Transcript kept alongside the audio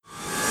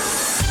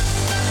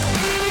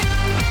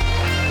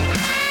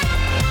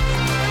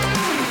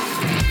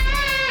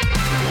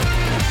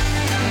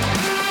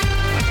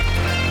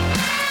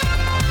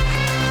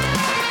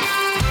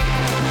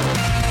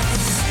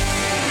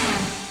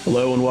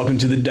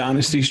welcome to the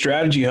Dynasty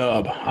Strategy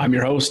Hub. I'm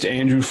your host,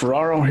 Andrew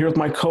Ferraro, here with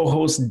my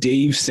co-host,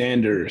 Dave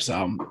Sanders.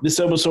 This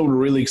episode, we're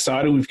really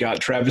excited. We've got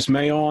Travis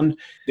May on.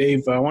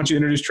 Dave, why don't you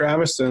introduce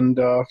Travis and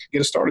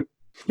get us started?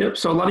 Yep.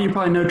 So a lot of you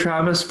probably know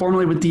Travis,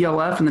 formerly with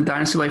DLF and the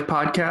Dynasty Life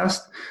podcast.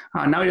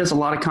 Now he does a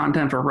lot of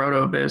content for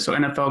RotoViz, so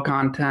NFL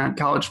content,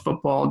 college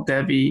football,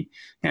 Devy,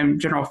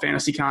 and general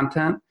fantasy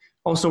content.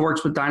 Also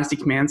works with Dynasty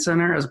Command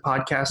Center as a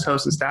podcast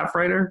host and staff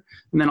writer,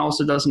 and then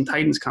also does some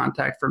Titans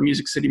contact for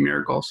Music City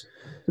Miracles.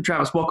 So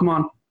Travis, welcome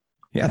on.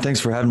 Yeah, thanks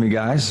for having me,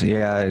 guys.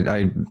 Yeah,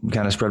 I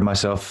kind of spread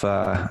myself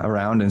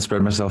around and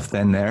spread myself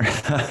thin there,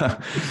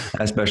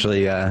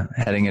 especially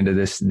heading into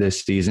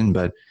this season.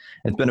 But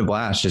it's been a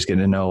blast just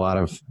getting to know a lot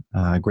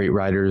of great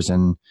writers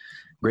and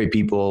great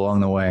people along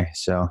the way.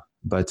 So,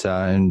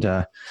 guesting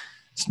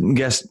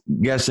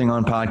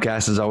on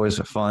podcasts is always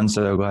fun.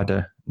 So glad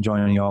to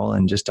join you all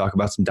and just talk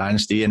about some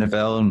Dynasty,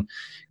 NFL, and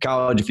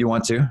college if you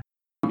want to.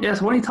 Yeah,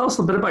 so why don't you tell us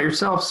a little bit about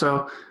yourself?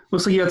 So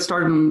looks like you got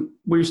started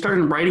you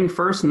started writing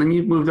first and then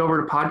you moved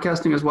over to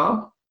podcasting as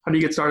well. How do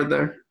you get started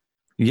there?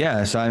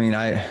 Yeah, so I mean,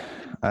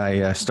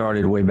 I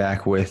started way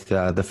back with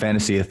the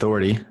Fantasy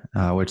Authority,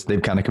 which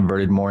they've kind of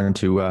converted more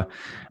into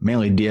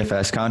mainly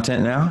DFS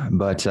content now.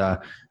 But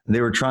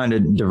they were trying to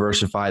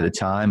diversify at the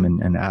time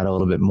and add a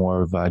little bit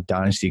more of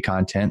Dynasty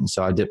content. And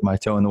so I dipped my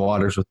toe in the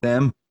waters with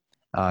them.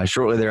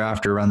 Shortly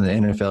thereafter, around the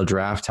NFL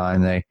draft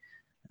time, they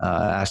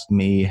asked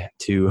me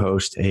to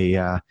host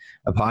a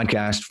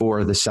podcast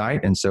for the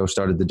site. And so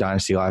started the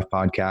Dynasty Life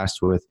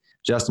podcast with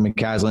Justin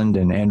McCasland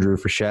and Andrew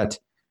Frechette.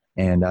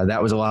 And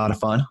that was a lot of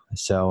fun.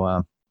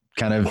 So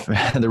kind of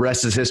the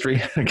rest is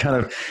history.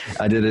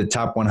 I did a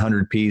top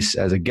 100 piece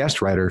as a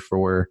guest writer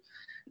for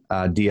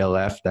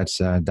DLF. That's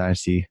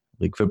Dynasty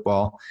League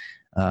Football.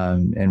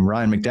 And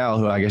Ryan McDowell,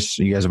 who I guess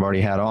you guys have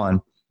already had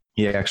on,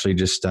 he actually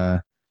just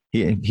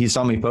he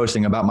saw me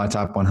posting about my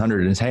top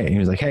 100 and he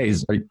was like, hey,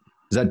 is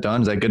that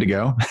done? Is that good to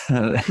go?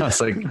 I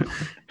was like,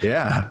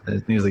 yeah.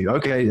 And he was like,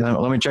 okay,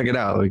 let me check it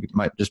out. We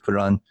might just put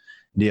it on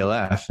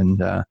DLF. And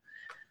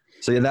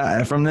so yeah,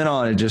 that from then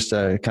on, it just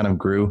kind of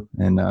grew,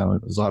 and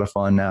it was a lot of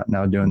fun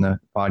now doing the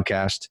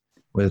podcast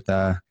with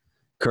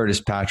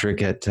Curtis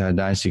Patrick at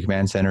Dynasty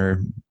Command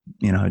Center,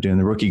 doing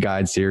the Rookie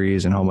Guide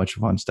series and a whole bunch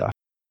of fun stuff.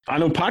 I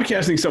know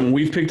podcasting is something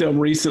we've picked up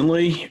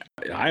recently.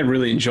 I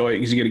really enjoy it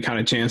because you get a kind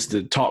of chance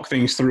to talk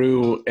things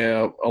through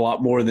a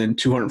lot more than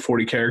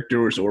 240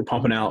 characters or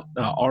pumping out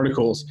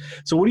articles.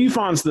 So what do you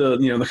find is the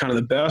kind of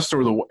the best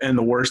or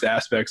the worst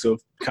aspects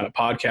of kind of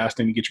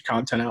podcasting to get your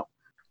content out?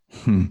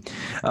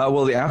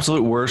 Well, the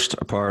absolute worst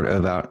part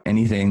about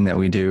anything that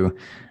we do,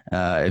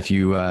 if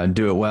you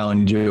do it well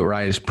and you do it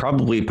right, is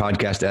probably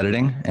podcast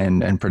editing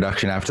and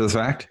production after the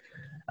fact.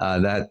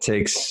 That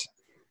takes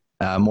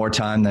more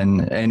time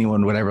than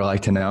anyone would ever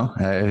like to know,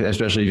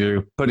 especially if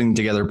you're putting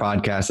together a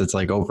podcast that's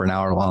like over an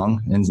hour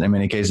long. In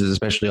many cases,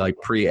 especially like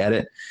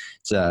pre-edit.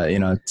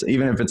 It's,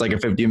 even if it's like a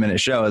 50-minute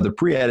show, the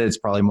pre-edit is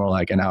probably more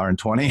like an hour and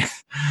 20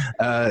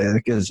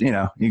 because,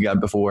 you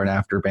got before and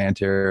after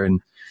banter, and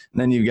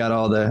then you've got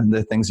all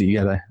the things that you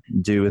got to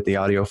do with the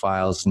audio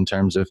files in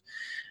terms of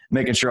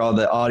making sure all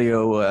the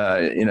audio,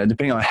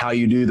 depending on how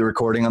you do the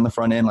recording on the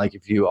front end, like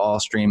if you all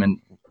stream and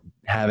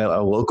have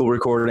a local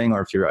recording,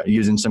 or if you're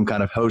using some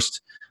kind of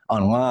host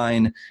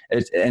online,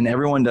 and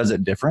everyone does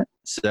it different.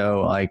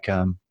 So like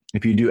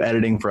if you do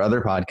editing for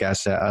other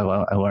podcasts,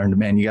 I learned,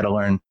 man, you got to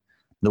learn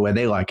the way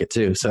they like it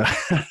too. So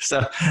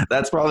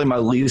that's probably my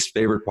least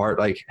favorite part.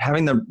 Like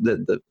having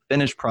the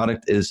finished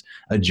product is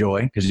a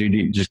joy because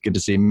you just get to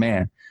see,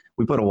 man,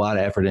 we put a lot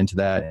of effort into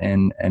that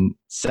and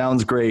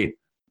sounds great.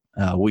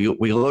 We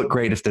look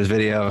great if there's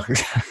video,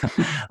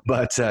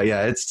 but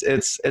yeah, it's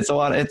a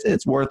lot.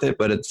 It's worth it,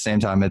 but at the same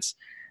time, it's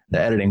the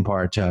editing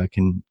part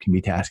can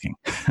be tasking.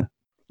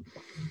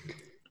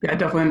 Yeah, I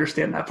definitely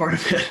understand that part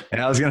of it.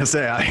 And I was gonna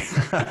say,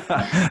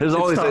 there's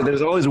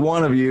always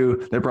one of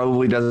you that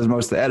probably does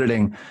most of the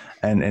editing,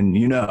 and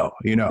Yeah,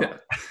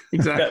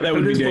 exactly. That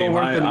would be Dave.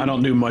 I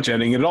don't do much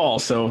editing at all,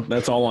 so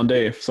that's all on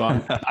Dave. So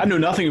I know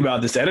nothing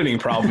about this editing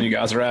problem you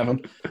guys are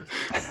having.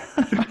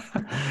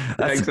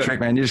 That's the trick,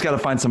 man. You just got to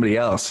find somebody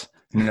else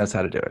who knows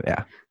how to do it.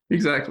 Yeah,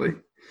 exactly.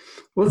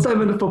 Well, let's dive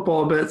into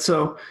football a bit.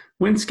 So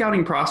when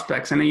scouting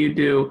prospects, I know you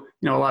do,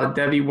 a lot of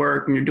Devy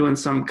work and you're doing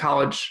some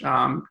college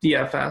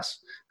DFS.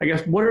 I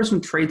guess, what are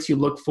some traits you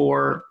look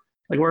for?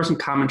 Like, what are some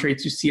common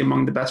traits you see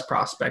among the best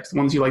prospects, the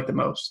ones you like the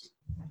most?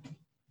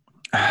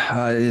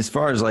 As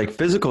far as like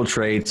physical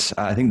traits,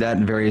 I think that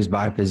varies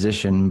by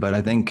position, but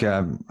I think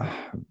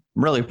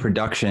really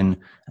production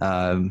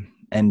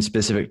and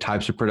specific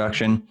types of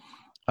production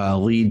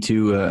lead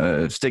to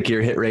a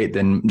stickier hit rate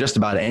than just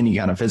about any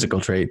kind of physical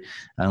trait,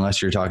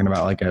 unless you're talking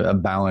about like a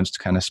balanced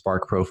kind of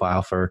spark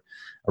profile for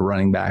a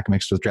running back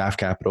mixed with draft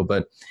capital.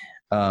 But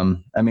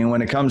I mean,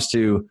 when it comes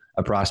to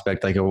a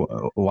prospect like a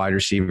wide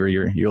receiver,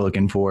 you're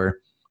looking for,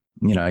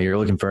 you're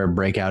looking for a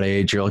breakout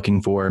age. You're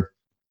looking for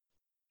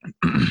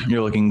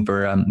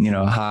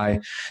a high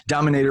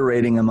dominator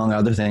rating, among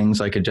other things,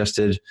 like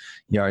adjusted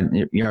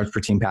yards per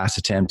team pass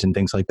attempt and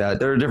things like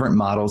that. There are different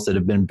models that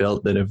have been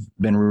built that have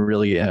been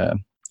really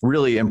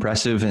really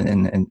impressive,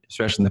 and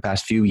especially in the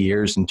past few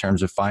years in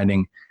terms of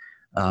finding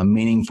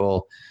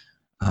meaningful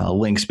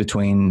links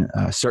between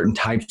certain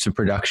types of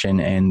production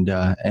and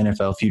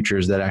NFL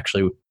futures that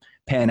actually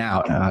pan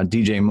out.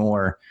 DJ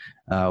Moore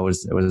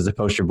was the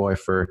poster boy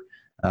for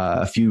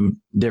a few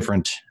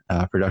different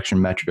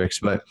production metrics.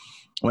 But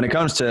when it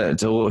comes to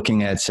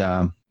looking at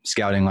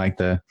scouting like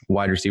the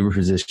wide receiver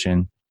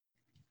position,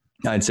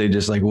 I'd say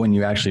just like when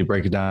you actually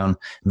break it down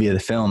via the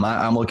film,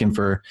 I'm looking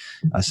for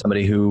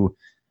somebody who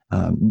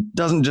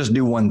doesn't just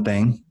do one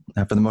thing.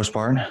 For the most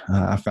part,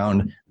 I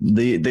found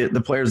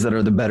the players that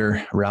are the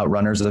better route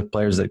runners are the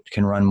players that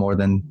can run more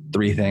than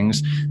three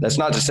things. That's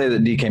not to say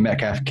that DK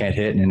Metcalf can't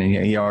hit, and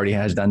he already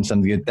has done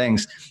some good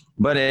things.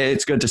 But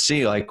it's good to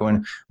see, like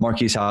when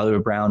Marquise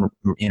Hollywood-Brown,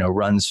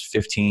 runs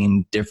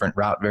 15 different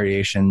route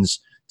variations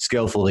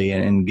skillfully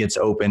and gets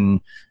open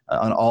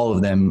on all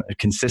of them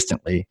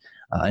consistently.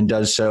 And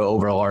does so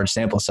over a large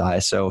sample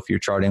size. So if you're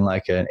charting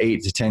like an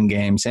 8 to 10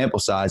 game sample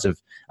size of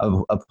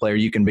a player,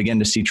 you can begin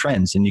to see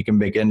trends, and you can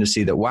begin to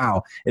see that,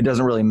 wow, it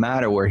doesn't really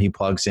matter where he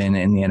plugs in the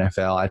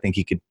NFL. I think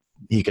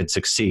he could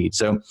succeed.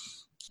 So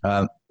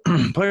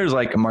players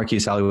like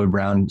Marquise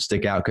Hollywood-Brown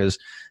stick out because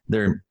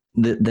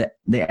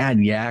they add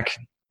yak.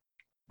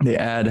 They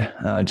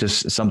add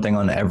just something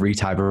on every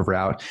type of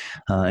route.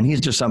 And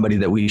he's just somebody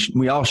that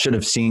we all should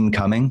have seen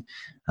coming.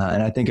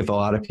 And I think if a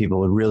lot of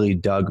people had really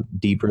dug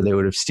deeper, they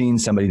would have seen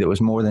somebody that was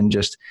more than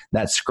just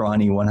that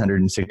scrawny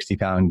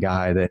 160-pound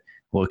guy that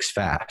looks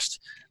fast.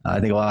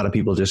 I think a lot of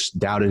people just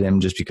doubted him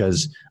just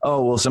because,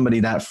 somebody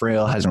that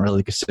frail hasn't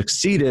really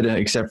succeeded,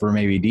 except for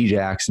maybe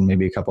Djax and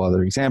maybe a couple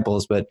other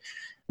examples. But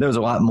there was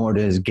a lot more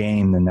to his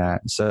game than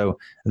that. So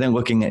I think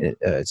looking at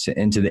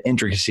into the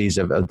intricacies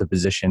of the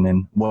position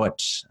and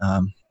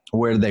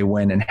where they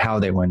win and how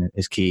they win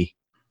is key.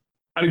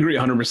 I'd agree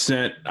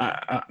 100%.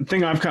 The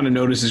thing I've kind of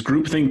noticed is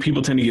groupthink.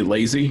 People tend to get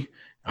lazy.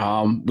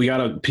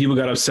 People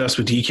got obsessed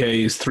with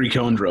DK's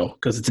 3-cone drill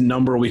because it's a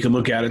number we can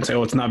look at and say,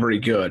 it's not very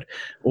good.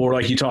 Or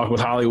like you talk with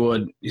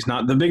Hollywood, he's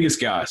not the biggest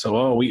guy.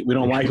 So, we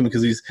don't like him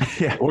because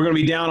we're going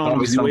to be down on him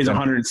because he weighs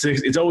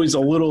 106. It's always a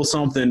little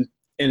something.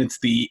 And it's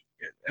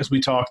as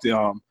we talked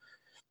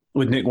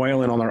with Nick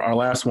Whalen on our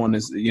last one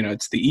is,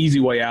 it's the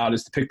easy way out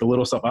is to pick the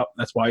little stuff up.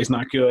 That's why he's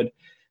not good.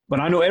 But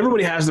I know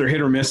everybody has their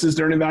hit or misses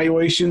during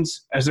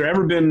evaluations. Has there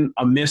ever been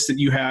a miss that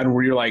you had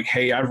where you're like,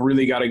 hey, I've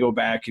really got to go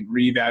back and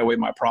reevaluate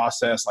my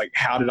process? Like,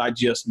 how did I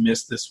just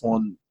miss this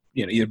one,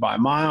 either by a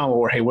mile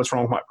or, hey, what's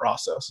wrong with my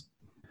process?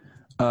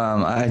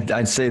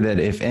 I'd say that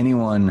if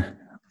anyone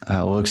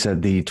looks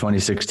at the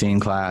 2016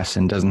 class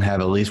and doesn't have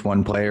at least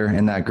one player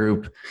in that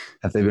group,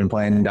 if they've been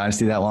playing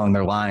Dynasty that long,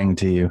 they're lying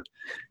to you.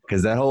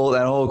 Because that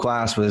whole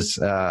class was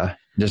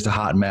just a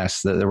hot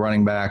mess. The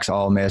running backs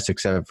all missed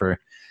except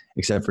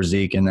for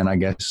Zeke, and then I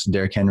guess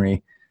Derrick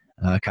Henry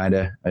kind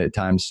of at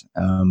times.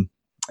 And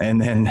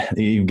then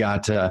you've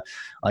got that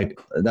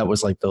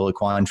was like the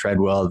Laquan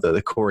Treadwell,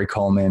 the Corey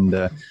Coleman,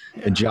 the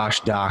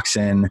Josh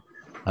Doxson.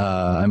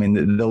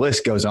 The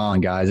list goes on,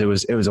 guys. It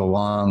was a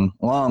long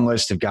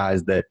list of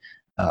guys that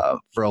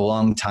for a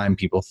long time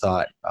people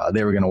thought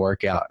they were going to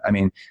work out. I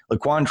mean,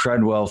 Laquan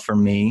Treadwell for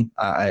me,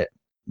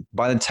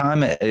 by the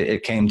time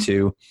it came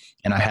to,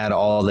 and I had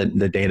all the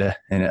data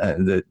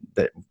and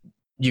that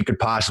you could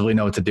possibly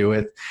know what to do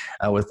with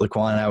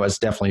Laquan, I was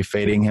definitely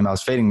fading him. I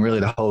was fading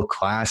really the whole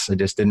class. I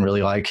just didn't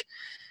really like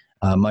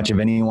much of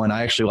anyone.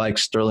 I actually like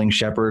Sterling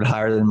Shepard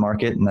higher than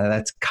market, and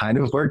that's kind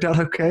of worked out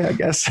okay, I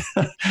guess.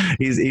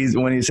 he's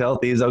when he's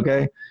healthy, he's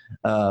okay.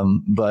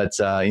 But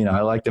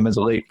I liked him as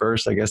a late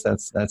first. I guess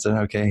that's an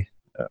okay.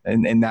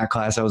 In that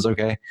class, I was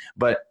okay.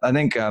 But I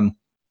think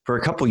for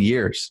a couple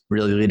years,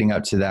 really leading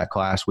up to that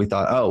class, we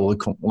thought,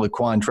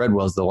 Laquan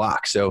Treadwell's the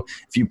lock. So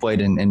if you played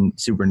in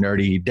super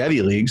nerdy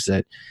Devy leagues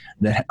that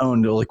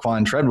owned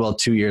Laquan Treadwell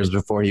 2 years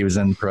before he was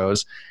in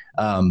pros,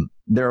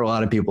 there are a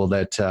lot of people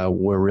that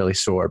were really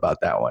sore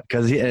about that one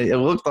because it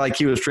looked like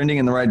he was trending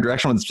in the right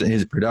direction with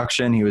his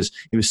production. He was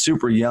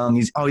super young.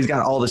 He's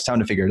got all this time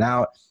to figure it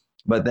out,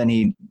 but then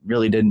he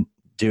really didn't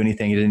do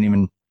anything. He didn't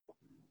even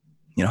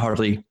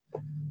hardly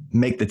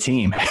make the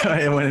team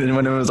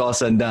when it was all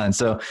said and done.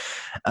 So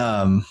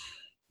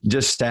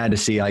just sad to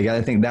see.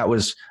 I think that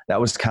was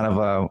kind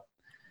of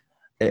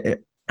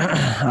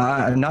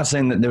I'm not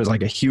saying that there was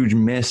like a huge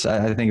miss.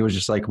 I think it was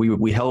just like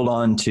we held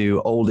on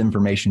to old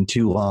information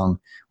too long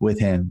with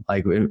him.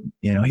 Like,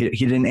 he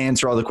didn't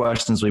answer all the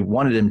questions we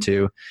wanted him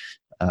to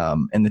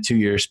in the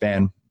 2-year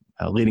span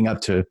leading up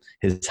to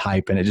his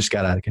hype, and it just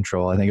got out of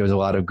control. I think it was a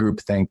lot of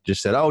groupthink.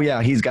 Just said,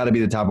 he's got to be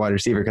the top wide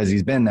receiver because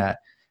he's been that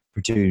for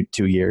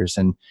two years,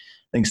 and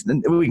things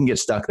we can get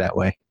stuck that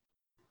way.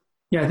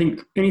 Yeah, I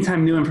think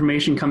anytime new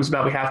information comes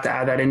about, we have to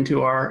add that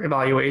into our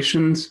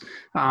evaluations.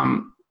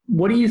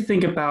 What do you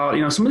think about,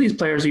 some of these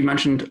players you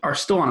mentioned are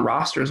still on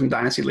rosters in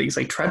dynasty leagues,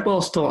 like Treadwell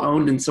is still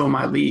owned in some of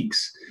my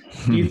leagues.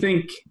 Do you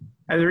think,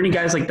 are there any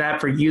guys like that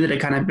for you that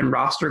have kind of been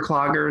roster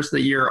cloggers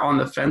that you're on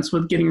the fence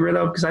with getting rid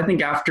of? Because I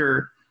think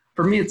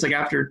for me, it's like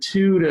after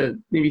 2 to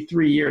maybe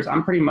 3 years,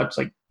 I'm pretty much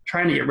like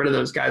trying to get rid of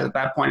those guys at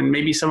that point. And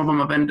maybe some of them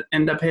have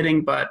end up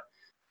hitting, but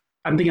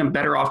I'm thinking I'm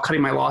better off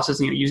cutting my losses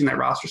and using that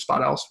roster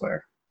spot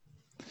elsewhere.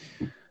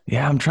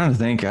 Yeah, I'm trying to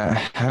think.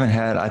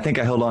 I think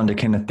I held on to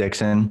Kenneth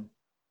Dixon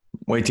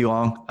way too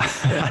long.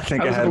 Yeah, I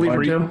think I was a had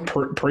believer one.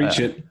 too. Preach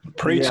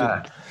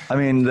it. I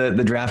mean,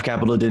 the draft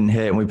capital didn't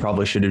hit, and we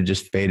probably should have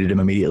just faded him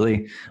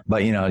immediately.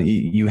 But,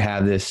 you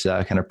have this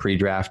kind of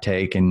pre-draft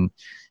take, and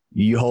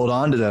you hold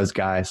on to those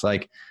guys.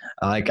 Like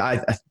I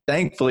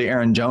thankfully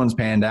Aaron Jones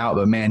panned out,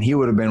 but man, he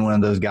would have been one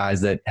of those guys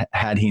that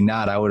had he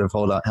not, I would have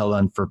held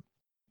on for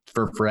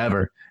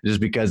forever, just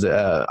because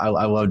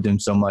I loved him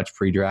so much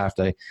pre-draft.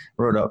 I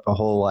wrote up a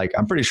whole,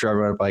 I'm pretty sure I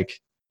wrote up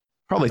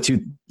probably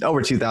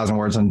over 2,000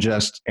 words on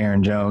just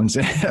Aaron Jones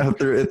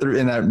through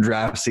in that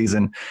draft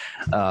season,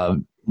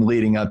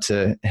 leading up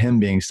to him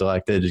being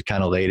selected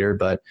kind of later.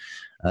 But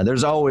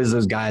there's always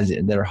those guys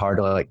that are hard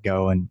to let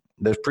go, and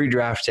those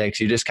pre-draft takes,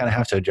 you just kind of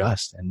have to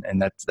adjust,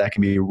 and that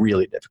can be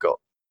really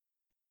difficult.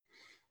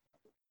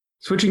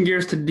 Switching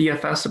gears to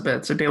DFS a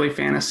bit, so daily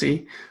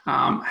fantasy,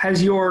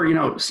 has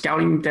your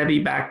scouting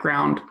Devy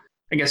background,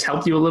 I guess,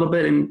 helped you a little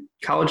bit in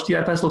college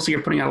DFS? Looks like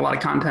you're putting out a lot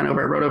of content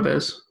over at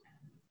RotoViz.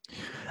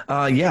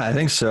 Yeah, I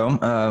think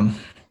so.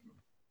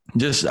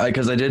 Just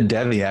because I did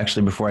Devy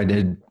actually before I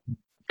did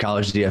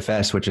college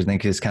DFS, which I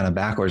think is kind of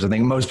backwards. I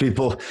think most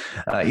people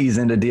ease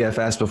into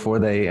DFS before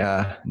they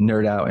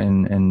nerd out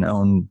and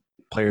own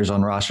players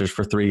on rosters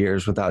for 3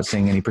 years without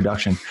seeing any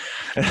production.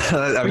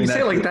 When you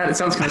say it like that, it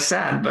sounds kind of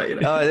sad, but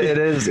it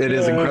is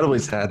incredibly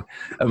sad.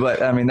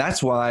 But I mean,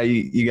 that's why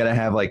you got to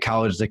have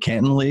college to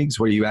Canton leagues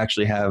where you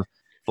actually have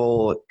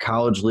full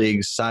college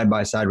leagues side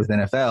by side with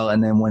NFL.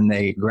 And then when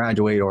they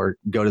graduate or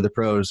go to the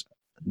pros,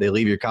 they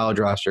leave your college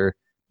roster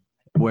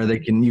where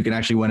you can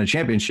actually win a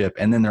championship,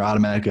 and then they're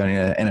automatically on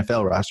an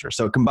NFL roster.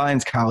 So it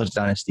combines college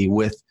dynasty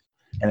with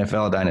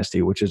NFL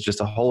dynasty, which is just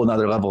a whole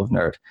another level of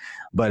nerd,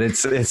 but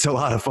it's a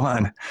lot of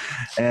fun.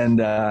 And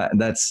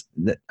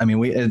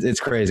it's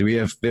crazy. We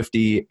have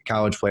 50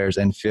 college players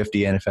and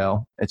 50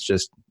 NFL. It's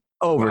just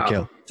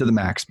overkill to the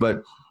max.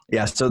 But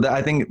yeah, so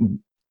I think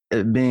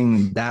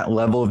being that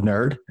level of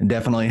nerd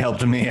definitely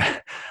helped me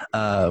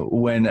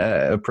when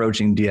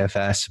approaching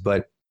DFS.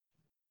 But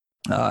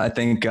I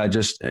think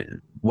just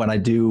when I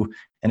do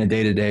in a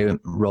day-to-day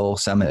role,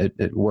 some at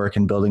work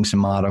and building some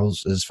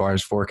models as far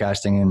as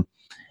forecasting and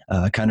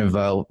kind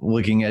of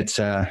looking at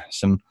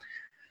some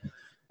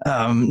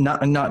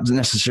not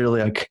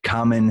necessarily a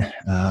common,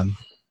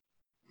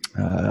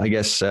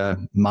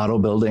 model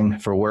building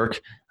for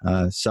work.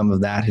 Some of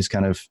that has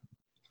kind of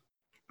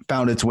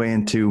found its way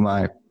into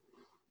my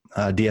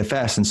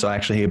DFS, and so I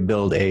actually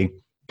build a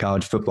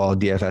college football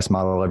DFS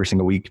model every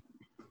single week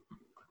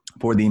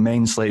for the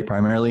main slate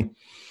primarily.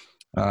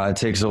 It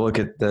takes a look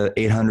at the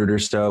 800 or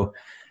so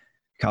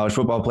college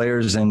football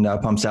players and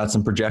pumps out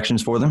some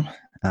projections for them.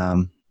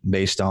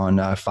 Based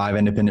on 5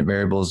 independent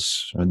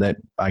variables that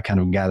I kind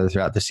of gather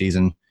throughout the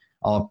season,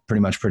 all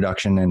pretty much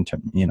production and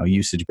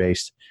usage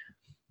based.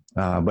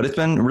 But it's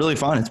been really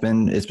fun. It's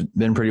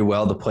been pretty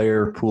well. The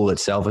player pool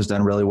itself has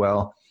done really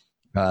well.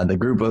 The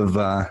group of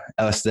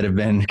us that have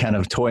been kind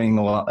of toying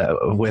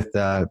with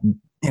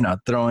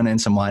throwing in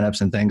some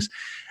lineups and things,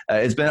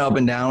 it's been up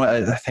and down.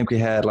 I think we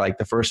had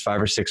the first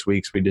 5 or 6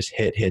 weeks we just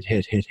hit.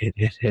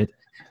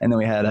 And then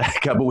we had a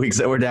couple weeks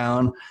that were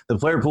down. The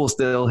player pool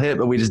still hit,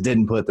 but we just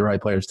didn't put the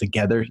right players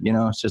together.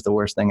 It's just the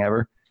worst thing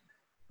ever.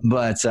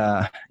 But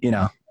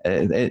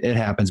it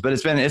happens. But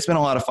it's been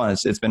a lot of fun.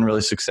 It's been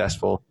really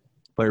successful.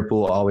 Player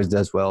pool always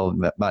does well,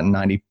 about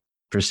 90%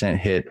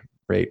 hit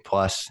rate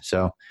plus.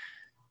 So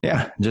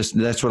yeah, just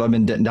that's what I've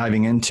been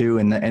diving into.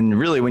 And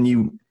really, when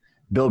you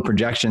build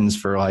projections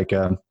for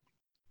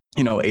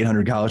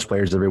 800 college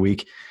players every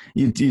week,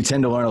 you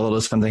tend to learn a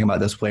little something about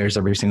those players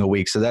every single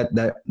week. So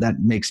that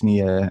makes me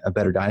a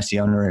better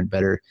dynasty owner and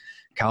better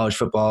college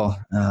football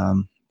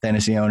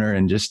fantasy owner,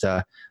 and just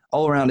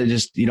all around it.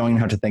 Just you don't even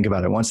have to think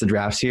about it. Once the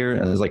draft's here,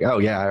 it's like, oh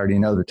yeah, I already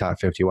know the top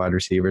 50 wide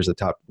receivers, the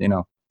top, you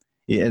don't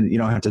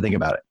have to think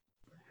about it.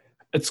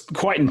 It's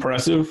quite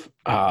impressive.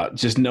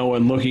 Just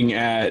looking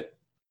at,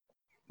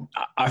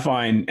 I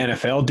find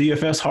NFL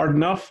DFS hard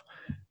enough.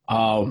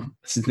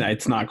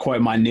 It's not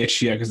quite my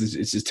niche yet because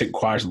it just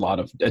requires a lot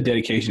of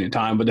dedication and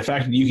time. But the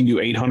fact that you can do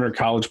 800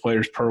 college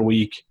players per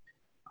week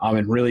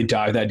and really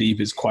dive that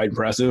deep is quite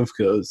impressive.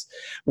 Because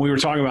when we were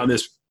talking about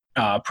this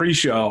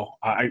pre-show,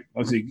 I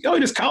was like, "Oh, he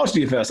does college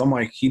DFS." I'm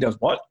like, "He does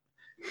what?"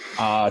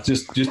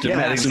 Just a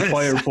massive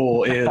player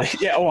pool.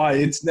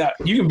 It's not.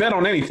 You can bet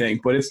on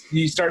anything, but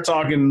you start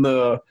talking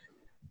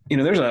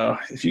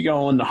if you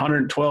go on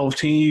 112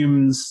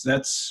 teams,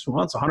 that's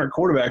 100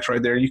 quarterbacks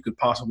right there you could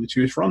possibly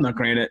choose from. Now,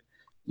 granted,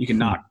 you can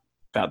knock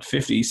about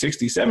 50,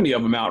 60, 70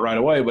 of them out right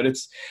away, but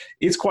it's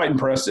quite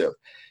impressive.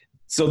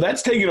 So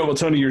that's taking up a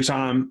ton of your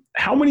time.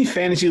 How many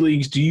fantasy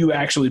leagues do you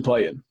actually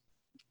play in?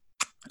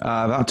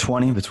 About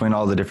 20 between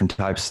all the different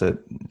types that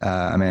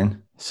I'm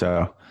in.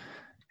 So,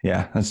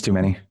 yeah, that's too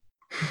many.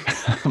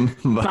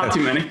 Not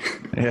too many.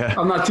 Yeah.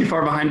 I'm not too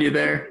far behind you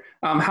there.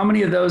 How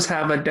many of those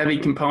have a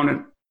Devy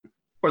component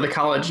or the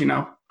college,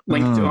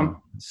 linked to them?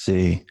 Let's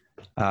see.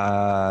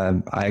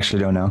 I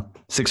actually don't know.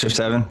 6 or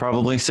 7,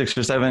 probably 6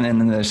 or 7.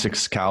 And then there's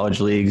 6 college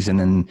leagues and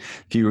then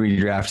a few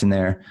redraft in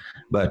there.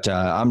 But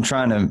I'm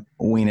trying to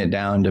wean it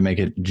down to make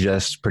it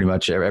just pretty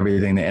much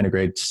everything that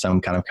integrates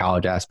some kind of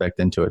college aspect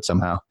into it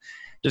somehow.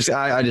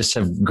 I just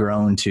have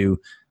grown to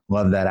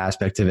love that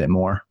aspect of it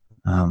more.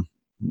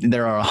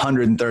 There are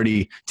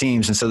 130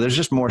 teams, and so there's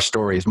just more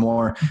stories,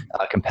 more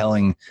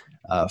compelling,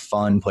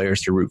 fun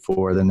players to root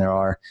for than there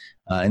are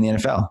in the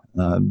NFL.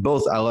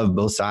 I love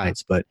both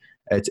sides, but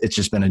it's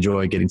just been a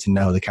joy getting to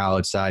know the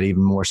college side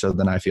even more so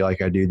than I feel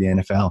like I do the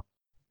NFL.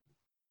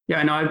 Yeah,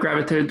 I know I've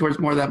gravitated towards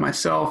more of that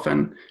myself,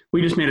 and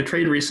we just made a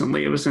trade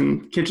recently. It was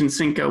in Kitchen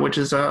Cinco, which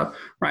is a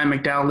Ryan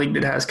McDowell league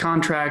that has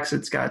contracts.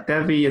 It's got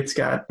Devy. It's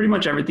got pretty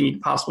much everything you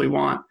could possibly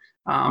want,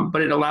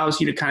 but it allows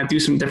you to kind of do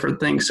some different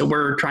things. So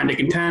we're trying to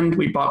contend.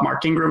 We bought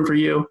Mark Ingram for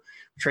you,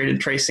 traded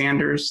Trey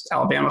Sanders,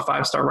 Alabama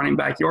 5-star running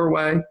back your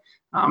way.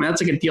 And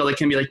that's like a deal that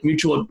can be like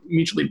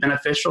mutually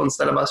beneficial.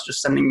 Instead of us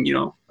just sending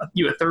you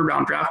a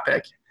third-round draft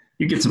pick,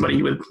 you get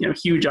somebody with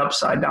huge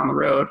upside down the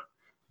road.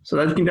 So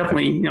that can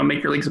definitely,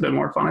 make your leagues a bit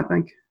more fun, I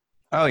think.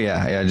 Oh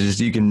yeah. Just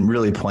you can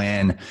really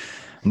plan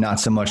not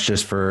so much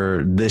just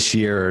for this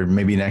year or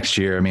maybe next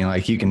year. I mean,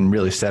 like you can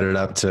really set it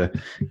up to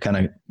kind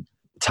of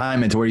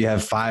time it to where you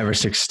have 5 or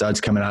 6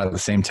 studs coming out at the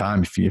same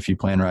time if you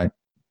plan right.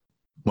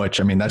 Which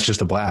I mean, that's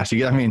just a blast.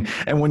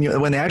 And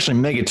when they actually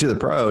make it to the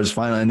pros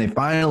finally, and they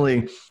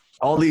finally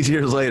all these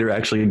years later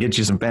actually get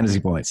you some fantasy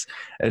points,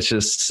 it's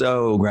just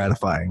so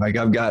gratifying. Like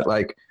I've got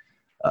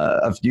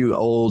a few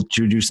old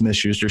Juju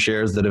Smith-Schuster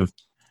shares that have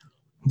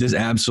just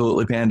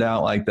absolutely panned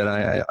out, like that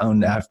I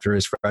owned after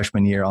his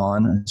freshman year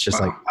on. It's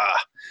just wow.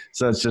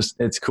 So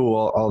it's cool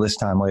all this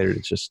time later to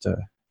just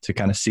to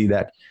kind of see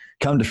that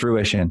come to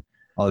fruition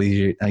all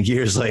these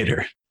years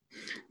later.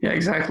 Yeah,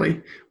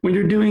 exactly. When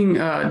you're doing,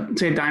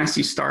 say, a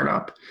dynasty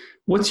startup,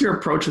 what's your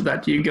approach with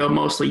that? Do you go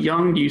mostly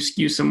young? Do you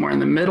skew somewhere in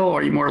the middle?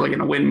 Or are you more like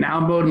in a win now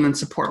mode and then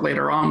support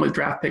later on with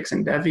draft picks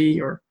and Devy?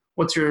 Or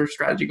what's your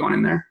strategy going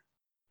in there?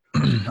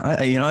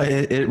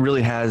 It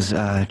really has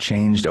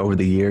changed over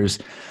the years.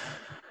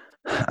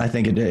 I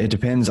think it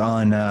depends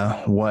on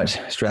what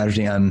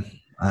strategy I'm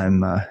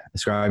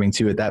ascribing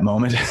to at that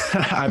moment.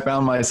 I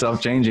found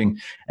myself changing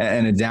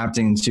and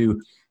adapting to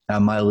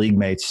my league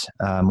mates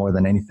more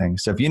than anything.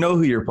 So if you know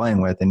who you're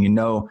playing with and you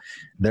know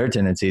their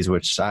tendencies,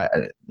 which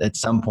at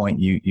some point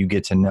you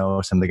get to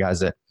know some of the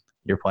guys that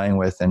you're playing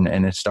with, and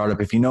a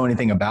startup, if you know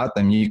anything about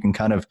them, you can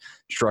kind of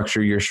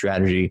structure your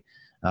strategy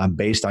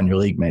based on your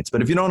league mates.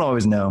 But if you don't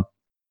always know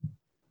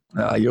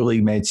your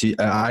league mates,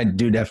 I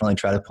do definitely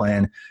try to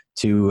plan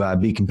to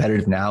be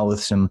competitive now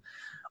with some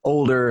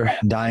older,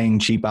 dying,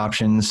 cheap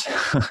options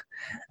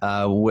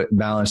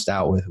balanced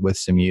out with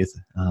some youth.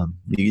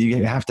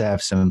 You have to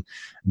have some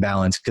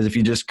balance, because if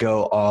you just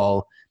go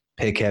all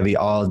pick heavy,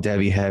 all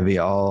Devy heavy,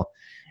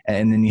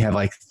 and then you have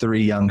like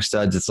 3 young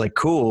studs, it's like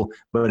cool.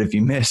 But if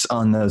you miss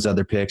on those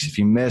other picks, if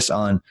you miss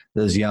on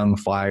those young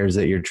flyers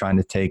that you're trying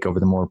to take over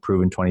the more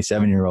proven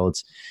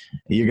 27-year-olds,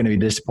 you're going to be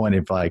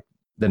disappointed for like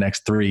the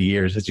next 3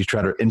 years as you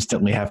try to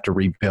instantly have to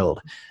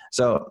rebuild.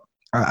 So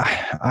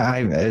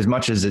I as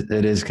much as it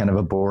is kind of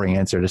a boring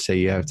answer to say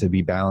you have to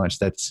be balanced,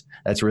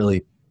 that's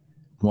really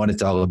what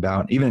it's all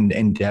about. Even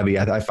in Devy,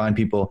 I find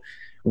people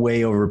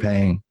way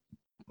overpaying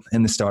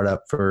in the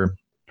startup for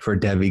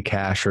Devy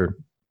cash or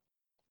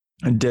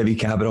Devy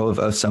capital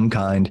of some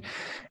kind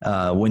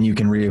when you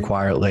can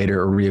reacquire it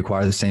later or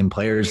reacquire the same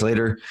players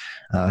later.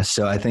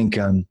 So I think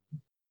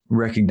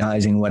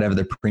recognizing whatever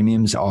the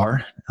premiums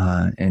are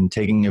and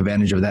taking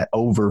advantage of that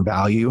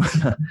overvalue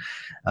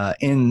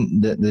in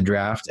the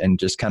draft, and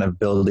just kind of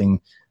building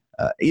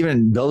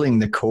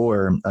the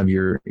core of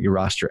your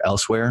roster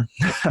elsewhere.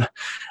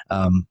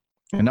 And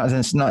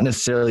it's not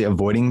necessarily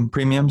avoiding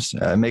premiums,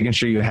 making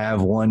sure you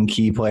have 1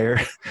 key player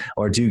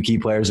or 2 key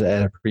players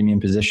at a premium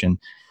position,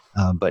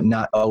 but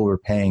not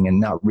overpaying and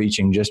not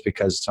reaching just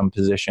because some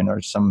position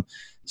or some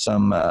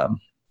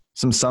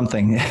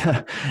something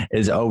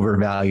is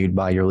overvalued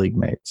by your league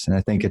mates. And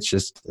I think it's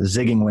just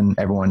zigging when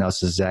everyone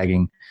else is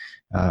zagging.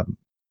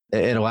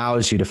 It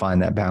allows you to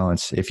find that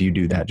balance if you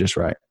do that just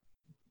right.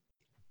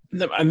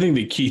 I think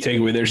the key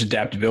takeaway there is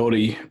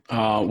adaptability.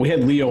 We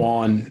had Leo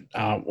on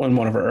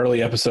one of our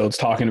early episodes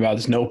talking about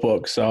this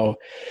notebook. So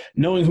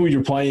knowing who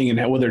you're playing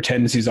and what their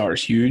tendencies are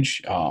is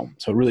huge. So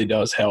it really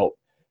does help.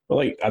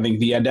 But I think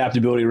the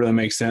adaptability really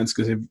makes sense,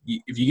 because if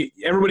you get,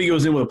 everybody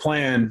goes in with a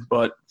plan,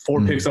 but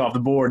 4 picks off the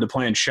board, the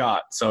plan's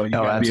shot. So you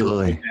got to be able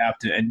to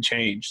adapt and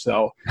change.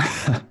 So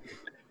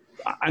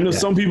I know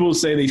some people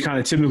say they kind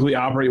of typically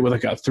operate with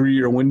like a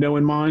 3-year window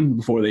in mind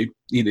before they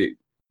either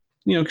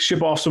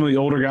ship off some of the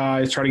older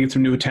guys, try to get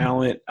some new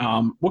talent.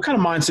 What kind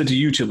of mindset do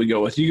you typically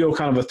go with? Do you go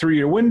kind of a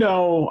 3-year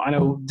window? I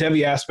know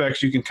Devy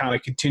aspects you can kind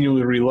of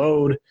continually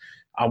reload.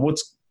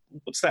 What's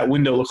that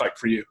window look like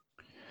for you?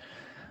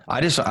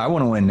 I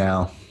want to win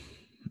now.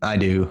 I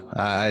do.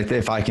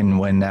 If I can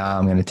win now,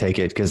 I'm going to take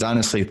it. Because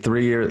honestly,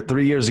 3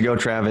 years ago,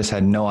 Travis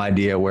had no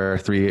idea where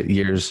 3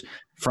 years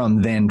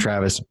from then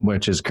Travis,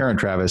 which is current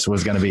Travis,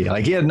 was going to be.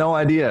 Like, he had no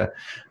idea,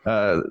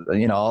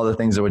 all the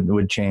things that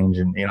would change.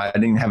 And, I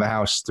didn't have a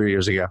house 3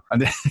 years ago.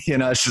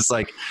 It's just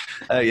like,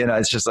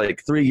 it's just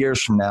like 3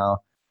 years from now,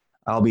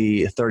 I'll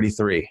be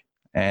 33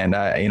 and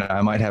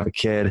I might have a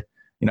kid.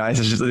 It's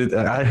just,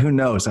 who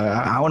knows?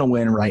 I want to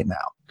win right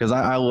now because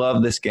I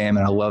love this game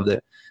and I love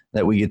that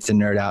we get to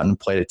nerd out and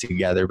play it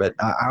together. But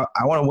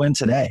I want to win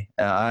today.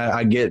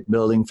 I get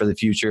building for the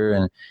future,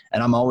 and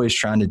I'm always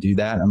trying to do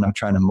that. I'm not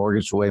trying to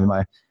mortgage away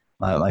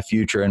my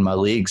future in my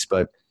leagues.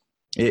 But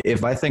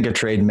if I think a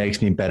trade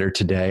makes me better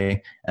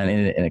today and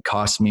it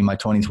costs me my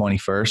 2020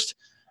 first,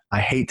 I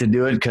hate to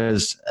do it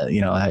because,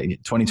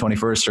 2020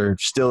 firsts are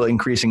still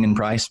increasing in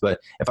price.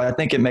 But if I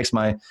think it makes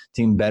my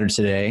team better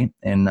today,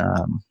 and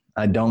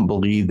I don't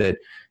believe that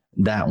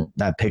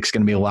pick's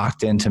going to be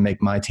locked in to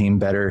make my team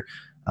better,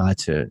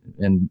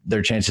 and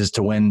their chances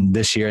to win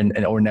this year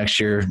or next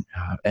year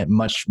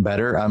much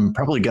better, I'm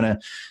probably going to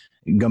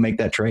go make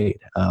that trade.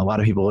 A lot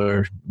of people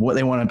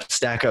they want to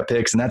stack up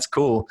picks, and that's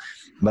cool.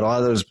 But a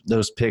lot of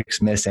those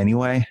picks miss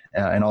anyway,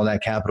 and all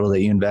that capital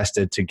that you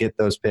invested to get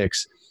those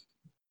picks,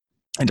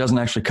 it doesn't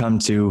actually come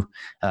to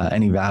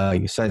any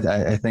value. So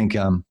I think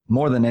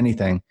more than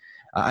anything,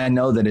 I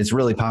know that it's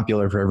really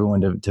popular for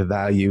everyone to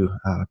value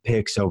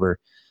picks over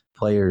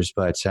players,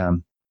 but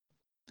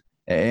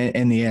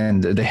in the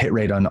end, the hit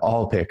rate on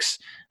all picks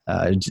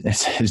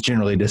is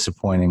generally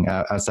disappointing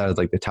outside of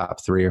like the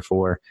top 3 or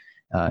 4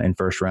 in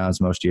first rounds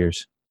most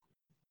years.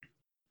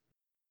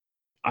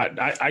 I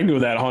agree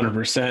with that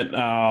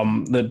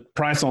 100%. The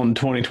price on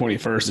 2020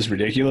 first is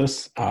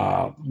ridiculous.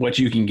 What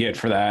you can get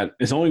for that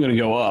is only going to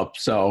go up.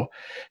 So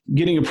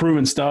getting a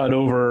proven stud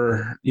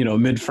over,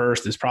 mid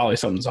first is probably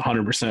something that's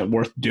 100%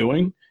 worth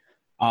doing.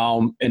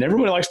 And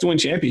everybody likes to win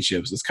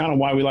championships. It's kind of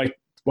why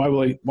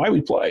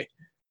we play.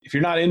 If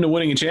you're not into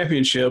winning a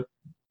championship,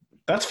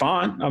 that's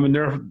fine. I mean,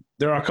 there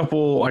are a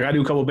couple, like I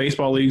do a couple of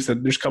baseball leagues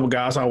that there's a couple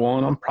guys I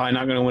want. I'm probably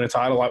not going to win a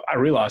title. I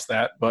realize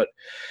that, but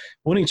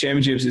winning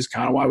championships is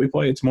kind of why we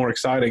play. It's more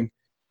exciting.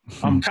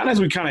 Kind of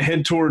as we kind of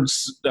head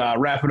towards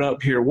wrapping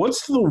up here,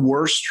 what's the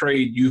worst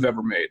trade you've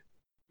ever made?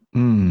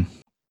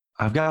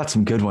 I've got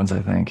some good ones,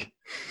 I think.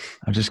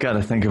 I've just got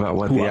to think about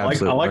what the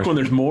absolute I like when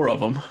there's more of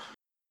them.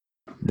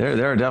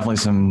 There are definitely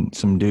some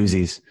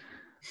doozies.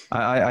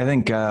 I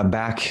think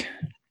back –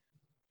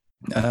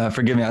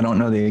 forgive me, I don't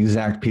know the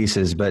exact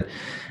pieces, but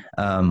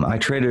I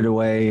traded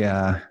away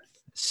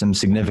some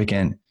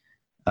significant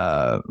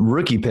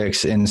rookie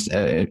picks in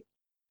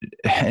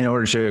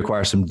order to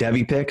acquire some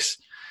Devy picks.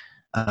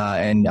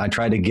 And I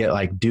tried to get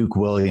like Duke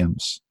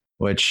Williams,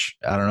 which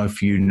I don't know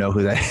if you know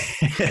who that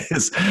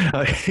is.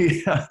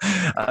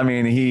 I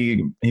mean,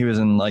 he was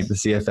in like the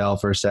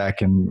CFL for a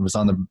sec and was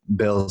on the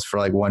Bills for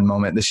like one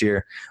moment this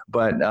year.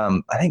 But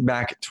I think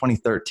back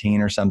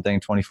 2013 or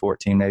something,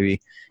 2014 maybe,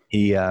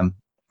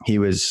 he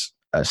was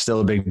still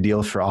a big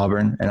deal for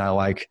Auburn, and I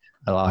like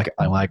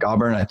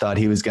Auburn. I thought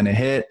he was going to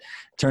hit.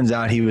 Turns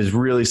out he was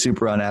really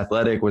super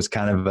unathletic, was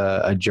kind of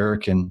a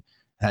jerk, and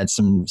had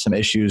some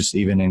issues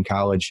even in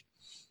college.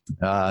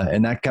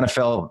 And that kind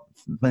of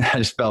I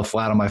just fell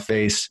flat on my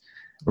face.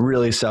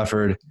 Really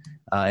suffered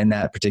in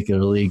that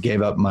particular league.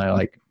 Gave up my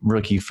like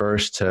rookie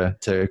first to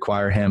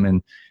acquire him,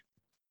 and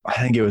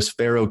I think it was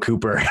Pharaoh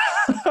Cooper.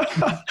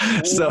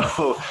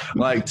 So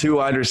like 2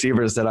 wide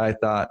receivers that I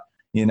thought,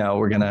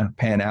 we're going to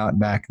pan out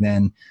back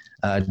then.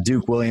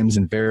 Duke Williams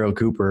and Pharaoh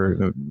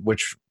Cooper,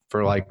 which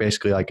for like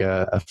basically like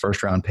a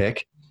first round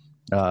pick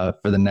for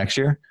the next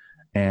year.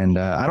 And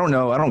I don't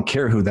know. I don't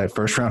care who that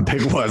first round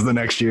pick was the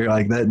next year.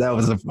 Like that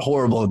was a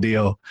horrible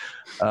deal.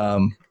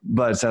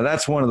 But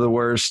that's one of the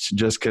worst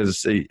just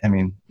because, I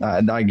mean,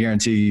 I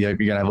guarantee you're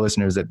going to have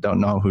listeners that don't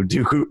know who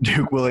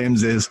Duke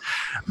Williams is.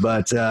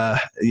 But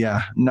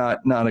yeah, not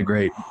a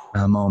great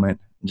moment.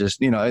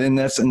 Just, and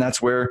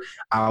that's where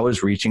I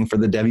was reaching for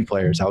the Devy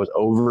players. I was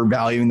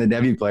overvaluing the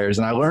Devy players,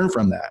 and I learned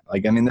from that.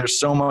 Like, I mean, there's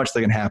so much that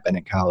can happen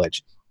in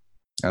college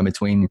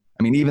even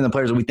the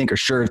players that we think are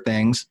sure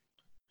things,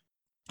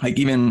 like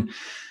even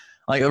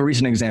like a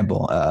recent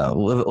example,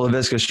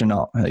 Laviska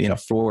Shenault,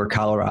 for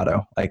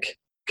Colorado, like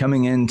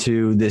coming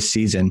into this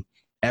season,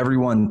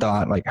 everyone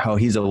thought like, oh,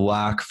 he's a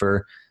lock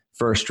for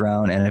first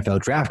round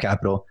NFL draft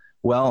capital.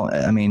 Well,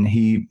 I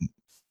mean,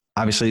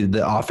 obviously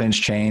the offense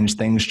changed,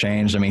 things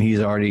changed. I mean, he's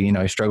already,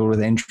 he struggled with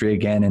injury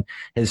again, and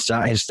his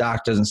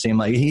stock doesn't seem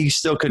like he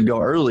still could go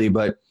early,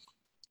 but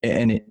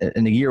in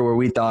a year where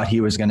we thought he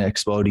was going to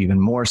explode even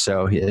more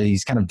so,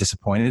 he's kind of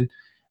disappointed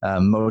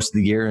most of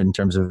the year in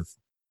terms of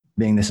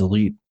being this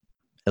elite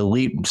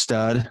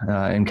stud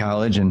in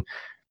college. And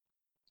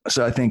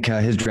so I think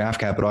his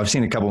draft capital, I've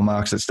seen a couple of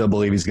mocks that still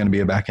believe he's going to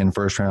be a back end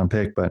first round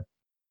pick, but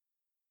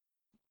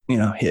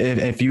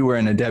if you were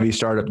in a Devy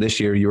startup this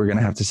year, you were going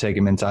to have to take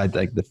him inside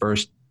like the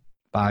first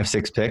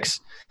 5-6 picks.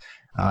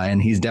 And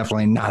he's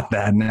definitely not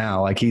that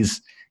now. Like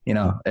he's,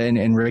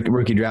 in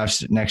rookie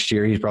drafts next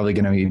year, he's probably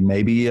going to be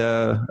maybe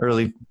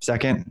early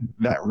second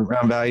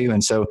round value.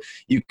 And so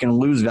you can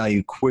lose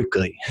value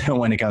quickly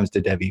when it comes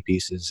to Devy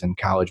pieces and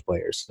college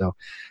players. So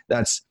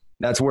that's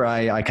that's where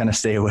I kind of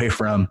stay away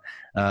from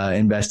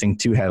investing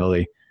too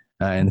heavily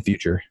in the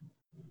future.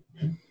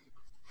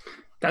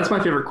 That's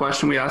my favorite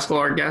question we ask all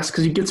our guests,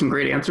 because you get some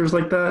great answers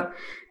like that.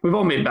 We've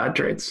all made bad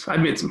trades. I've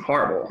made some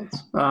horrible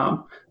ones.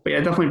 But yeah,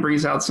 it definitely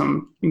brings out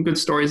some good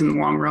stories in the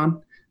long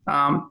run.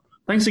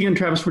 Thanks again,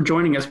 Travis, for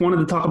joining us. Wanted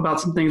to talk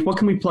about some things. What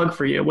can we plug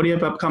for you? What do you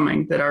have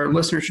upcoming that our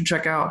listeners should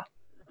check out?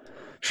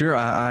 Sure.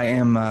 I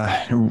am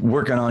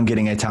working on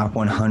getting a top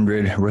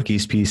 100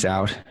 rookies piece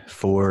out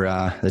for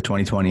the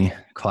 2020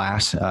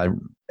 class.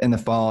 In the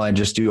fall, I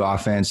just do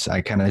offense.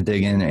 I kind of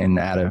dig in and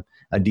add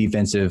a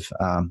defensive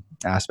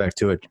aspect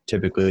to it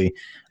typically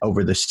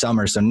over the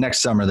summer. So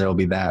next summer there'll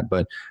be that.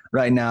 But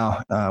right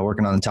now,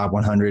 working on the top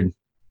 100.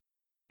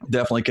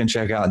 Definitely can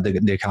check out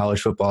the college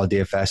football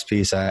DFS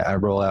piece I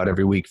roll out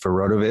every week for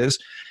RotoViz.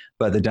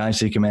 But the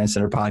Dynasty Command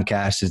Center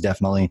podcast is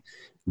definitely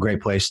a great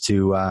place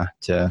to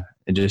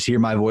just hear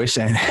my voice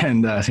and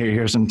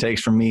hear some takes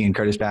from me and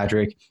Curtis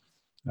Patrick.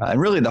 And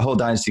really the whole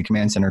Dynasty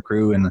Command Center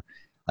crew, and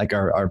like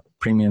our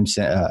premium,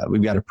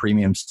 we've got a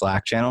premium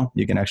Slack channel.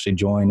 You can actually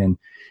join and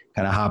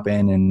kind of hop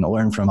in and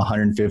learn from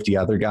 150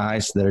 other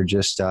guys that are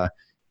just,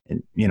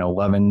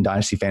 loving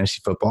Dynasty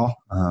fantasy football.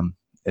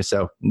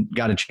 So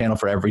got a channel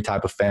for every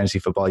type of fantasy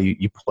football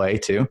you play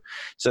too.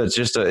 So it's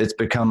just it's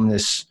become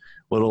this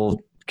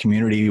little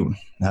community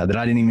that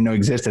I didn't even know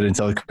existed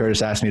until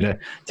Curtis asked me to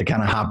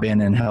kind of hop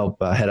in and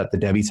help head up the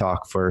Debbie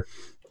Talk for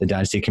the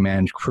Dynasty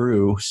Command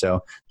crew.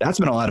 So that's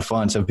been a lot of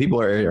fun. So if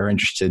people are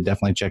interested,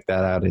 definitely check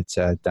that out. It's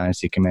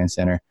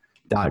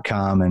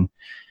dynastycommandcenter.com. And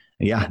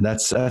yeah,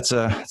 that's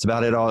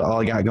about it. All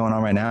I got going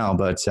on right now,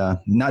 but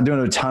not doing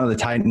a ton of the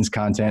Titans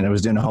content. I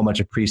was doing a whole bunch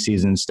of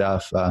preseason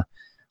stuff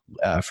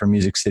for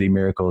Music City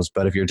Miracles.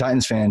 But if you're a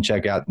Titans fan,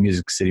 check out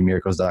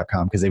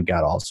musiccitymmiracles.com because they've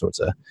got all sorts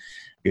of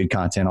good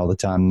content all the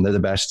time. They're the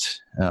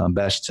best,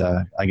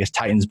 I guess,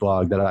 Titans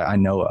blog that I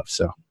know of.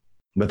 So,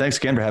 but thanks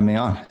again for having me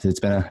on. It's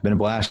been a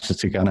blast just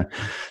to kind of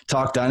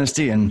talk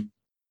Dynasty and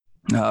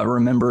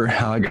remember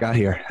how I got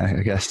here, I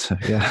guess.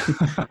 Yeah.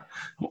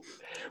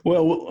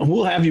 Well,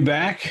 we'll have you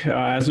back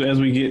as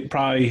we get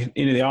probably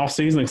into the off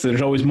season. Like I said,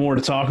 there's always more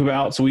to talk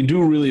about. So we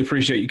do really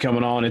appreciate you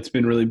coming on. It's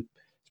been really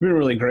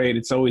great.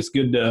 It's always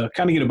good to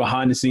kind of get a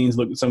behind the scenes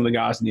look at some of the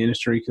guys in the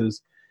industry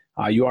because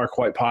you are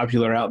quite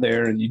popular out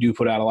there and you do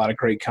put out a lot of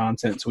great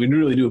content. So we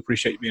really do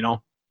appreciate you being on.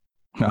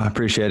 I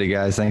appreciate it,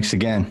 guys. Thanks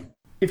again.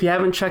 If you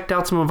haven't checked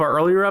out some of our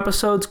earlier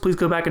episodes, please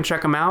go back and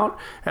check them out.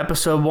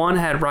 Episode 1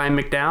 had Ryan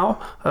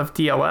McDowell of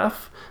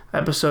DLF.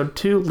 Episode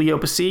 2, Leo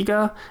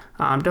Pasiga.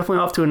 Definitely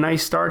off to a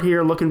nice start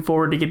here. Looking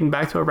forward to getting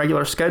back to a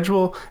regular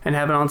schedule and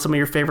having on some of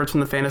your favorites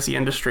from the fantasy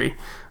industry.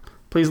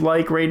 Please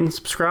like, rate, and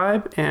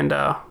subscribe, and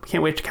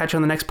can't wait to catch you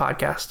on the next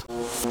podcast.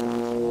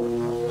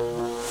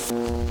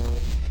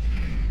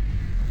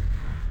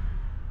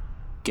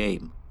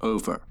 Game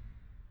over.